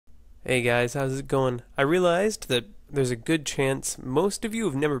Hey guys, how's it going? I realized that there's a good chance most of you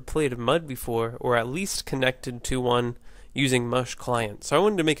have never played a MUD before, or at least connected to one using MUSHclient. So I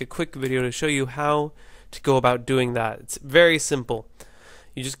wanted to make a quick video to show you how to go about doing that. It's very simple.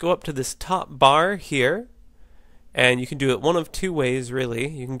 You just go up to this top bar here, and you can do it one of two ways really.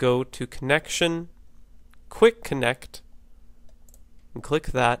 You can go to Connection, Quick Connect, and click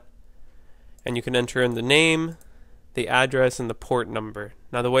that, and you can enter in the name, the address, and the port number.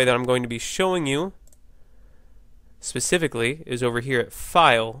 Now the way that I'm going to be showing you specifically is over here at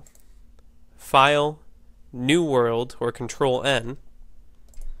File, File, New World, or Control N,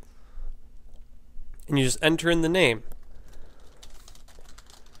 and you just enter in the name.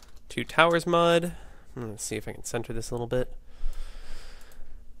 2T MUD. Let's see if I can center this a little bit.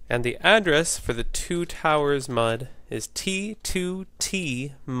 And the address for the 2T MUD is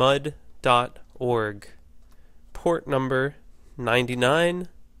T2T MUD.org. Port number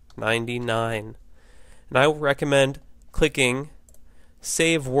 9999. And I recommend clicking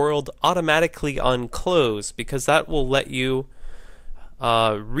Save World automatically on Close, because that will let you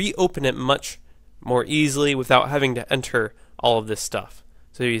reopen it much more easily without having to enter all of this stuff.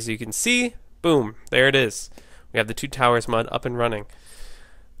 So as you can see, boom, there it is. We have the 2T MUD up and running.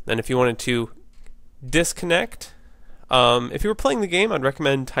 Then if you wanted to disconnect, if you were playing the game, I'd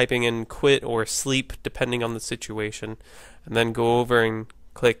recommend typing in quit or sleep depending on the situation, and then go over and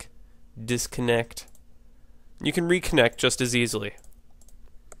click disconnect. You can reconnect just as easily.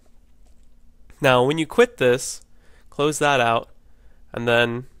 Now when you quit this, close that out, and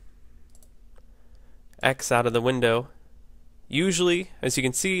then X out of the window. Usually, as you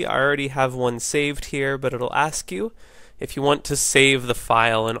can see, I already have one saved here, but it'll ask you if you want to save the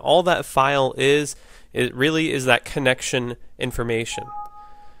file, and all that file is, it really is that connection information.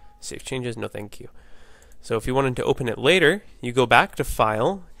 Save changes? No thank you. So if you wanted to open it later, you go back to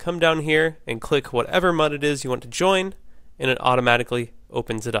File, come down here, and click whatever MUD it is you want to join, and it automatically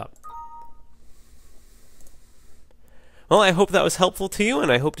opens it up. Well, I hope that was helpful to you,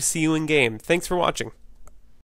 and I hope to see you in game. Thanks for watching.